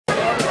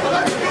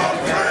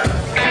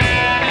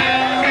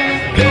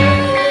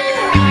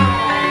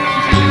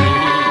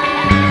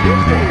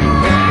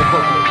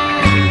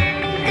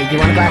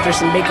after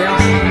some big girls?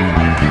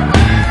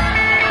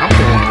 I'm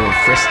feeling a little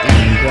frisky.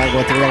 You wanna go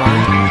with the real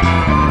line?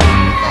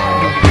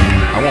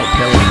 I won't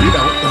tell if you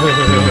don't.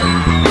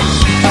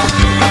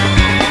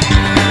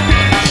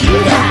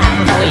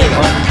 Oh yeah,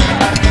 boy.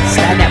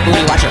 Stab that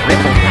booty, watch it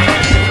ripple.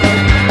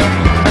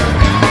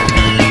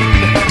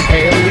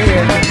 Hell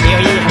yeah.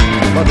 Hell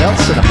yeah. What else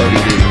should a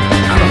booty do?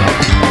 I don't know.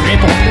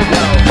 Ripple.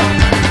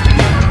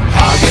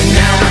 Hoggin'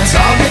 down, let's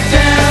all get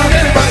down.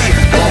 Everybody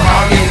go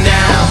hoggin'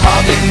 down,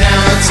 hoggin' down,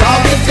 let's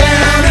all get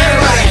down.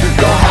 Everybody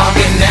go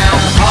hoggin' down,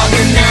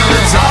 hoggin' down,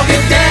 let's all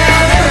get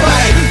down.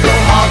 Everybody go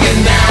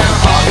hoggin'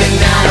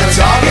 down, let's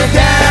all get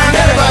down.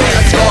 Everybody,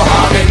 let's go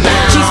hoggin'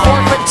 down. She's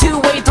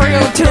 4'2", weigh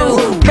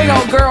 302. Big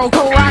old girl,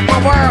 cool rock my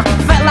world.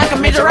 Felt like a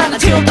midget around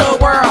the tilt the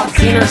world.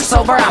 Seen her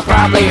sober, I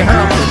probably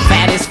heard.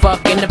 Fat as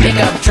fuck in the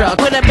pickup truck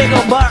with a big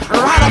old butt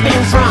right up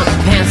in front.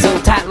 Pants so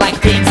tight like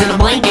pigs in a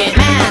blanket.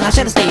 Man, I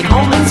should've stayed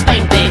home and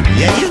spanked it.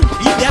 Yeah, you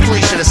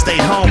definitely should have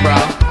stayed home, bro.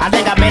 I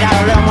think I made out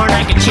a little more than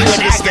I could chew I in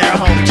should have that stayed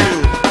girl. home too.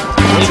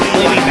 We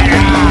be better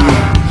off.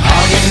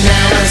 Hoggin'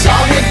 down, let's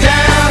all get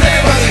down.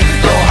 Everybody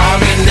go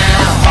hoggin'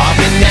 down,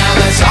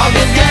 let's all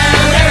get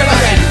down.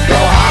 Everybody go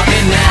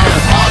hoggin' down,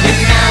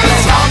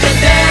 let's all get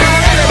down.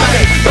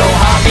 Everybody go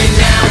hoggin'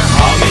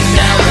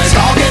 down, let's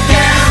all get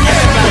down.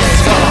 Everybody,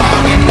 let's go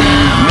hoggin'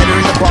 down. Met her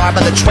in the bar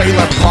by the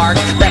trailer park.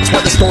 That's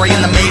where the story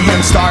and the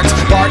mayhem starts.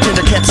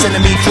 Bartender kept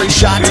sending me free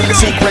shots.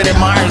 Secret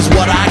admirers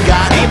what I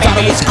got. Thought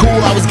it was cool,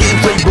 I was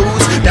getting free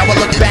booze. Now I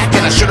look back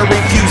and I should've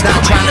refused. Now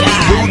I'm trying to be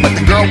rude, but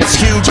the girl was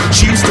huge.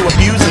 She used to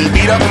abuse and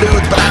beat up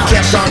dudes, but I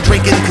kept on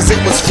drinking cause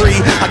it was free.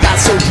 I got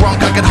so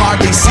drunk I could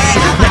hardly see.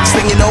 Next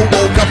thing you know,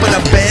 woke up in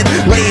a bed,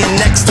 laying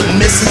next to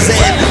Mrs.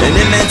 Ed. An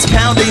immense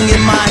pounding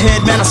in my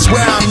head. Man, I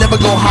swear I'll never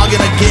go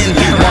hogging again.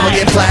 Mama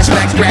get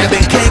flashbacks,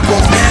 grabbing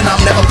cankles. Man,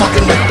 I'm never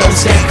fucking with those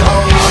stank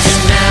hoes.